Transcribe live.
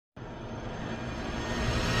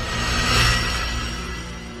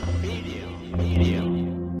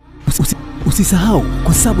Usisahau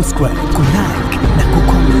kusubscribe, kulike na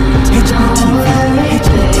kucomment. HBTV.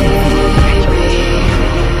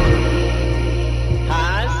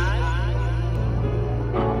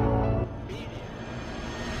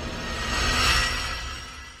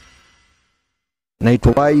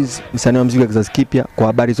 Naitwa Wise, msanii wa muziki wa kizazi kipya, kwa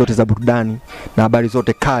habari zote za burudani na habari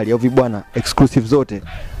zote kali au vibwana exclusive zote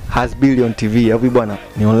Has Billion TV au vibwana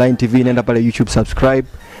ni online TV. Nenda pale YouTube, subscribe,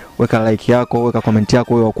 weka like yako, weka comment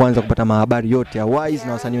yako, wewe wa kwanza kupata mahabari yote ya Wise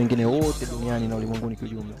na wasanii wengine wote duniani na ulimwenguni kwa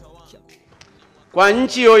ujumla. Kwa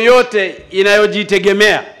nchi yoyote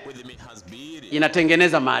inayojitegemea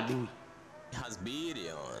inatengeneza maadui.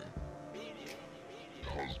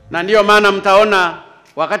 Na ndio maana mtaona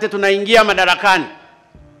wakati tunaingia madarakani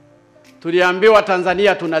tuliambiwa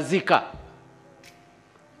Tanzania tuna ZIKA.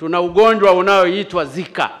 Tuna ugonjwa unaoitwa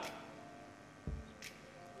ZIKA.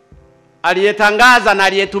 Aliyetangaza na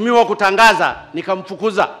aliyetumiwa kutangaza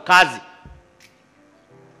nikamfukuza kazi.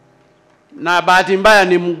 Na bahati mbaya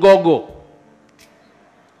ni mgogo.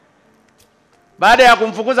 Baada ya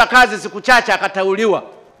kumfukuza kazi siku chache akateuliwa.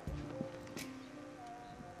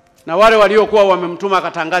 Na wale waliokuwa wamemtuma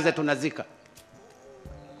akatangaze tuna ZIKA.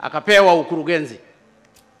 Akapewa ukurugenzi.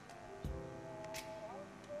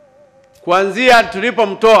 Kuanzia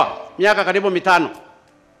tulipomtoa miaka karibu 5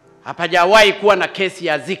 hapajawahi kuwa na kesi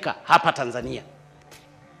ya ZIKA hapa Tanzania.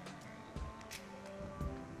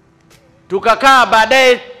 Tukakaa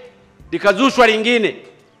baadaye likazushwa lingine.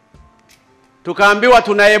 Tukaambiwa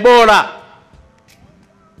tuna Ebola.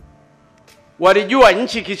 Walijua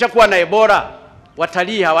nchi kishakuwa na Ebola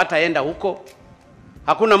watalii hawataenda huko.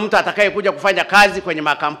 Hakuna mtu atakaye kuja kufanya kazi kwenye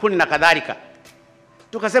makampuni na kadhalika.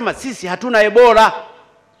 Tukasema sisi hatuna Ebola.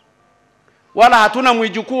 Wala hatuna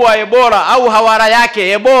mwijukuu wa Ebola au hawara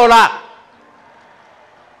yake Ebola.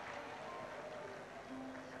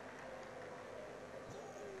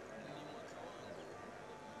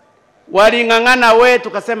 Walingangana we,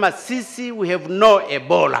 tukasema sisi we have no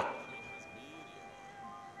Ebola.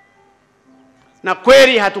 Na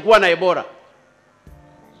kweli hatukuwa na Ebola.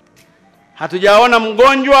 Hatujaona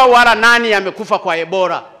mgonjwa wala nani amekufa kwa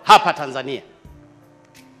Ebola hapa Tanzania.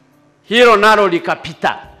 Hilo nalo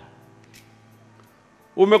likapita.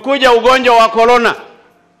 Umekuja ugonjwa wa corona.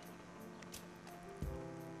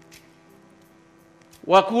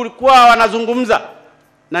 Wakulikuwa wanazungumza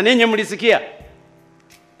na ninyi mlisikia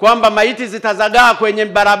kwamba maiti zitazagaa kwenye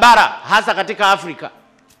barabara hasa katika Afrika.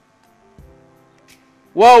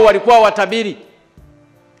 Wao walikuwa watabiri.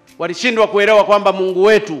 Walishindwa kuelewa kwamba Mungu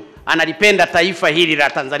wetu analipenda taifa hili la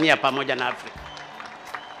Tanzania pamoja na Afrika.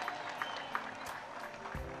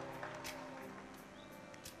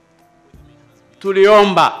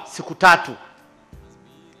 Tuliomba siku 3.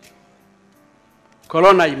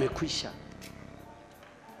 Corona imekwisha.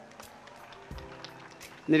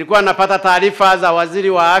 Nilikuwa napata taarifa za waziri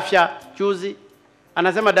wa afya juzi.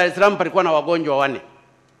 Anasema Dar es Salaam palikuwa na wagonjwa 4.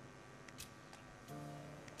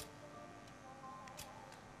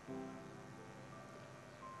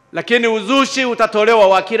 Lakini uzushi utatolewa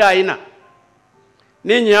wa kila aina.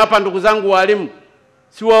 Ninyi hapa ndugu zangu walimu,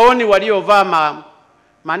 siwaoni waliovaa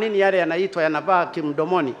manini yale yanaitwa yanavaa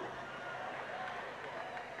kimdomoni.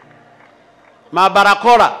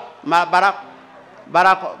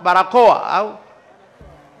 Barakoa au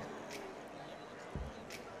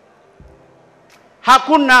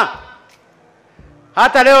hakuna.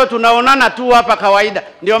 Hata leo tunaonana tu hapa kawaida.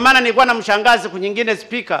 Ndio maana nilikuwa na mshangazi siku nyingine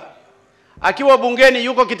speaker akiwa bungeni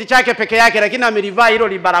yuko kiti chake peke yake lakini amelivaa hilo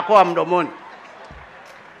libarakoa mdomoni.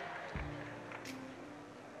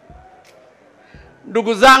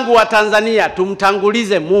 Ndugu zangu wa Tanzania,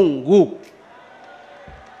 tumtangulize Mungu.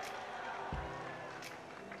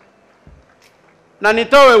 Na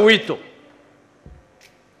nitoe wito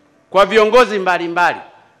kwa viongozi mbalimbali.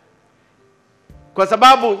 Kwa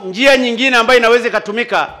sababu njia nyingine ambayo inaweza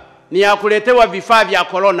kutumika ni ya kuletewa vifaa vya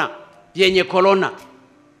corona, vyenye corona.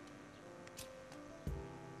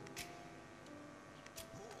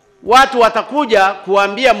 Watu watakuja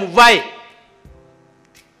kuambia mvae.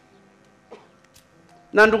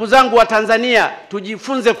 Na ndugu zangu wa Tanzania,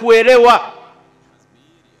 tujifunze kuelewa.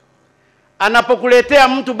 Anapokuletea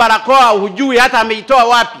mtu barakoa hujui hata ameitoa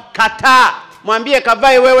wapi, kataa. Mwambie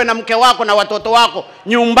kavae wewe na mke wako na watoto wako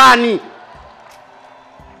nyumbani.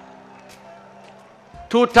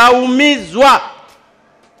 Tutaumizwa.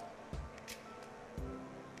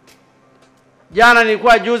 Jana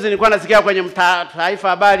nilikuwa nasikia kwenye taifa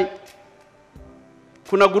habari.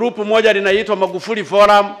 Kuna grupu moja linaitwa Magufuli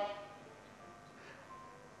Forum.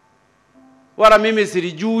 Wala mimi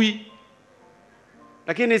silijui.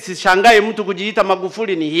 Lakini sishangai mtu kujiita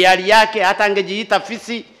Magufuli, ni hiari yake. Hata angejiita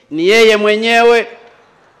fisi ni yeye mwenyewe.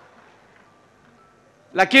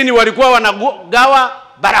 lakini walikuwa wanagawa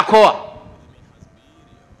barakoa,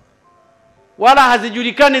 wala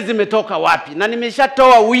hazijulikani zimetoka wapi. Na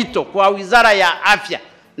nimeshatoa wito kwa Wizara ya Afya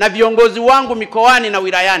na viongozi wangu mikoani na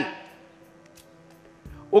wilayani,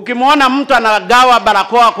 ukimwona mtu anagawa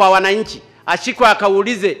barakoa kwa wananchi, ashikwe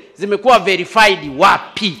akaulize zimekuwa verified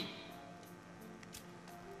wapi.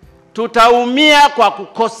 Tutaumia kwa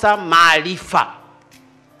kukosa maarifa.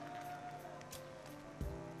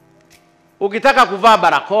 Ukitaka kuvaa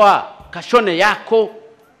barakoa, kashone yako.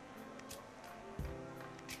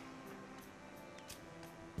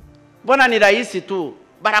 Mbona ni rahisi tu?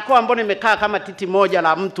 Barakoa mbona imekaa kama titi moja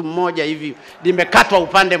la mtu mmoja hivi, limekatwa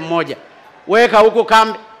upande mmoja. Weka huko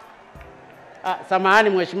kambi. Samahani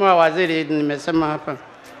Mheshimiwa Waziri, nimesema hapa.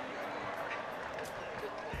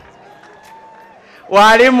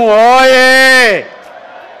 Walimu oye!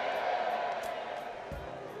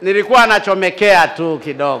 Nilikuwa nachomekea tu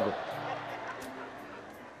kidogo.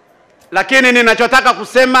 Lakini ninachotaka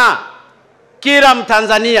kusema, kila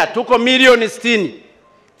Mtanzania, tuko milioni 60,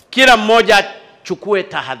 kila mmoja chukue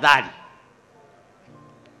tahadhari.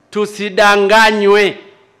 Tusidanganywe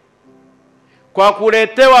kwa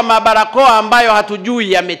kuletewa mabarakoa ambayo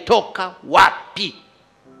hatujui yametoka wapi.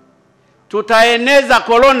 Tutaeneza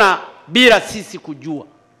corona bila sisi kujua.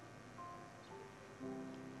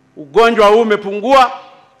 Ugonjwa huu umepungua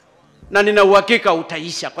na nina uhakika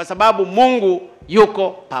utaisha, kwa sababu Mungu yuko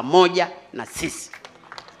pamoja na sisi.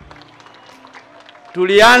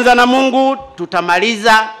 Tulianza na Mungu,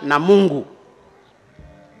 tutamaliza na Mungu.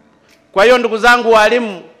 Kwa hiyo ndugu zangu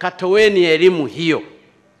walimu, katoweni elimu hiyo.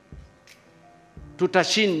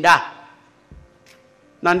 Tutashinda.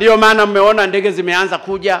 Na ndiyo maana mmeona ndege zimeanza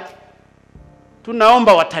kuja.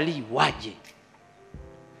 Tunaomba watalii waje.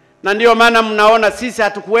 Na ndiyo maana mnaona sisi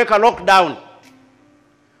hatukuweka lockdown.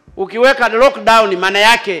 Ukiweka lockdown maana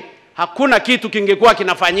yake hakuna kitu kingekuwa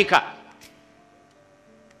kinafanyika.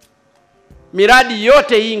 Miradi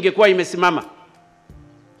yote hii ingekuwa imesimama.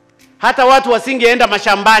 Hata watu wasingeenda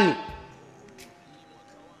mashambani.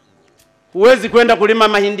 Huwezi kwenda kulima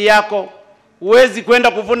mahindi yako, huwezi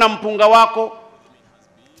kwenda kuvuna mpunga wako.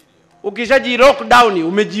 Ukishaji lockdown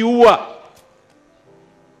umejiua.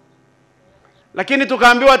 Lakini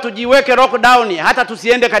tukaambiwa tujiweke lockdown hata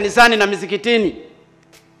tusiende kanisani na misikitini.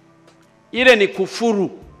 Ile ni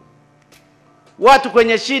kufuru. Watu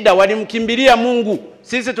kwenye shida walimkimbilia Mungu,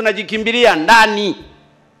 sisi tunajikimbilia ndani.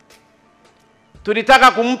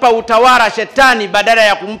 Tulitaka kumpa utawala shetani badala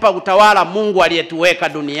ya kumpa utawala Mungu aliyetuweka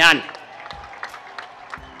duniani.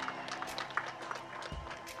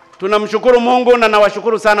 Tunamshukuru Mungu na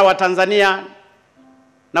nawashukuru sana Watanzania,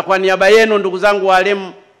 na kwa niaba yenu ndugu zangu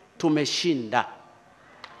walimu, tumeshinda.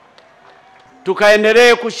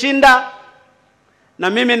 Tukaendelee kushinda, na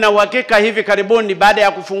mimi na uhakika hivi karibuni baada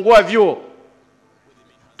ya kufungua vyuo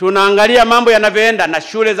tunaangalia mambo yanavyoenda, na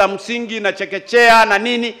shule za msingi na chekechea na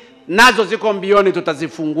nini nazo ziko mbioni,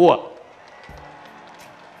 tutazifungua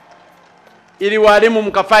ili walimu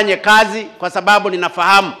mkafanye kazi, kwa sababu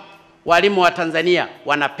ninafahamu walimu wa Tanzania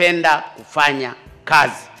wanapenda kufanya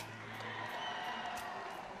kazi.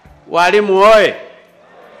 Walimu oye!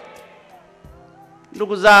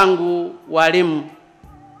 Ndugu zangu walimu,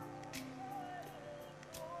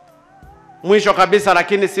 mwisho kabisa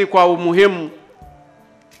lakini si kwa umuhimu,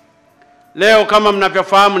 leo kama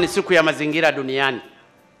mnavyofahamu ni siku ya mazingira duniani.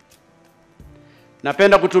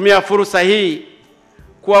 Napenda kutumia fursa hii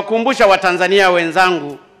kuwakumbusha Watanzania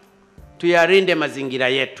wenzangu tuyalinde mazingira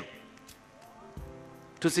yetu.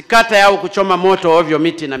 Tusikate au kuchoma moto ovyo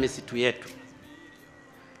miti na misitu yetu.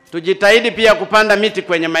 Tujitahidi pia kupanda miti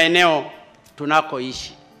kwenye maeneo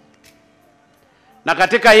tunakoishi. Na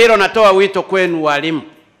katika hilo natoa wito kwenu walimu,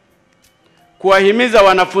 kuwahimiza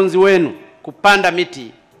wanafunzi wenu kupanda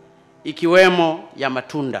miti ikiwemo ya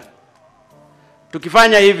matunda.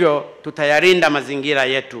 Tukifanya hivyo tutayalinda mazingira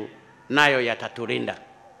yetu, nayo yatatulinda.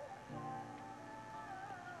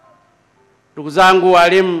 Ndugu zangu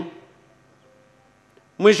walimu,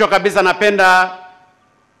 mwisho kabisa napenda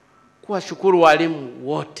kuwashukuru walimu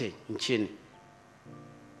wote nchini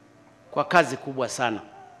kwa kazi kubwa sana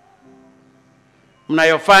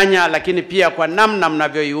mnayofanya, lakini pia kwa namna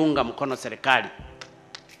mnavyoiunga mkono serikali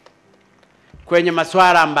kwenye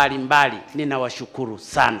masuala mbalimbali. Ninawashukuru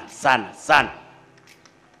sana sana sana.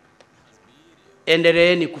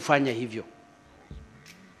 Endeleeni kufanya hivyo.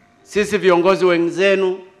 Sisi viongozi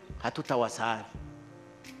wenzenu hatutawasahau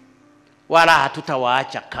wala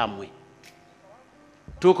hatutawaacha kamwe.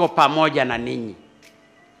 Tuko pamoja na ninyi,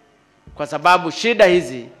 kwa sababu shida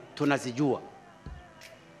hizi tunazijua.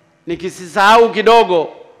 Nikisisahau kidogo,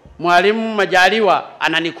 Mwalimu Majaliwa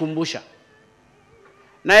ananikumbusha,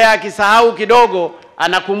 naye akisahau kidogo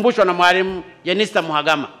anakumbushwa na mwalimu Jenista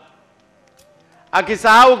Muhagama.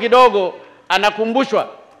 Akisahau kidogo anakumbushwa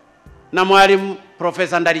na mwalimu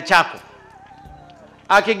Profesa Ndalichako.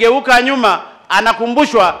 Akigeuka nyuma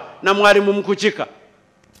anakumbushwa na mwalimu Mkuchika.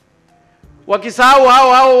 Wakisahau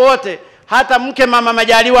hao wote, hata mke mama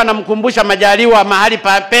Majaliwa anamkumbusha Majaliwa mahali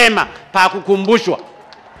pema pa kukumbushwa.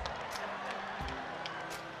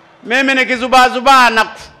 Mimi nikizubaa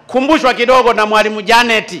nakumbushwa kidogo na mwalimu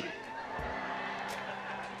Janet.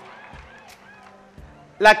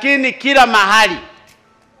 Lakini kila mahali,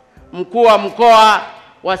 mkuu wa mkoa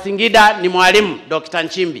wa Singida ni mwalimu Dr.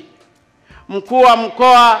 Nchimbi. Mkuu wa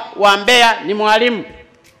mkoa wa Mbeya ni mwalimu.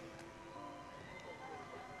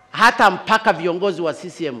 Hata mpaka viongozi wa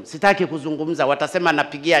CCM, sitaki kuzungumza, watasema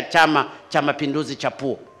napigia Chama cha Mapinduzi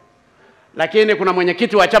chapuo. Lakini kuna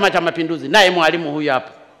mwenyekiti wa Chama cha Mapinduzi, naye mwalimu huyu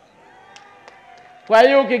hapa. Kwa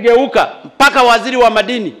hiyo ukigeuka mpaka waziri wa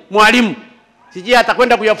madini mwalimu. Sijui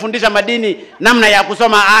atakwenda kuyafundisha madini namna ya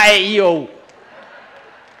kusoma A-E-I-O-U.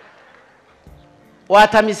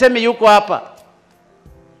 Watamisemi yuko hapa.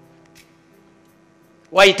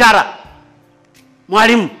 Waitara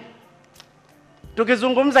mwalimu.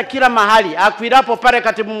 Tukizungumza kila mahali, Akwirapo pale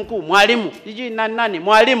katibu mkuu mwalimu, sijui nani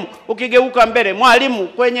mwalimu, ukigeuka mbele mwalimu,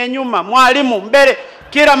 kwenye nyuma mwalimu, mbele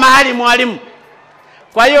kila mahali mwalimu.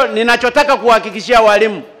 Kwa hiyo ninachotaka kuhakikishia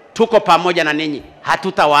walimu, tuko pamoja na ninyi.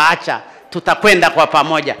 Hatutawaacha, tutakwenda kwa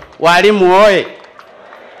pamoja. Walimu oye.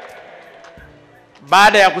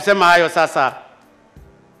 Baada ya kusema hayo sasa,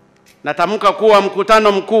 natamka kuwa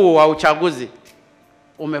mkutano mkuu wa uchaguzi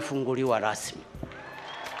umefunguliwa rasmi.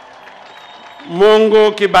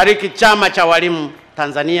 Mungu kibariki chama cha walimu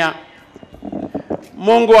Tanzania.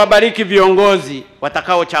 Mungu wabariki viongozi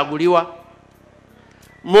watakaochaguliwa.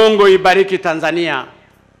 Mungu ibariki Tanzania.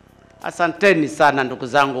 Asanteni sana ndugu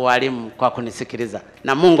zangu walimu kwa kunisikiliza,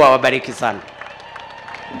 na Mungu awabariki sana.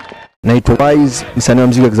 Naitwa Wise, msanii wa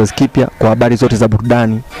muziki wa kizazi kipya. Kwa habari zote za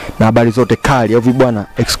burudani na habari zote kali au bwana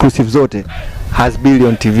exclusive zote,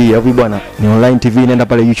 Hasbillion TV au bwana ni online TV. Nenda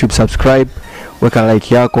pale YouTube, subscribe, weka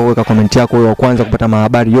like yako, weka comment yako, wewe wa kwanza kupata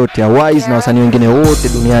mahabari yote ya Wise na wasanii wengine wote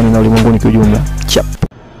duniani na ulimwenguni kwa ujumla. Chap.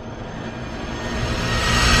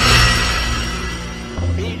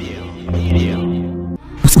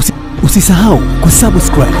 Usisahau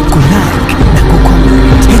kusubscribe, kulike na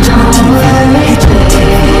kucomment. HBT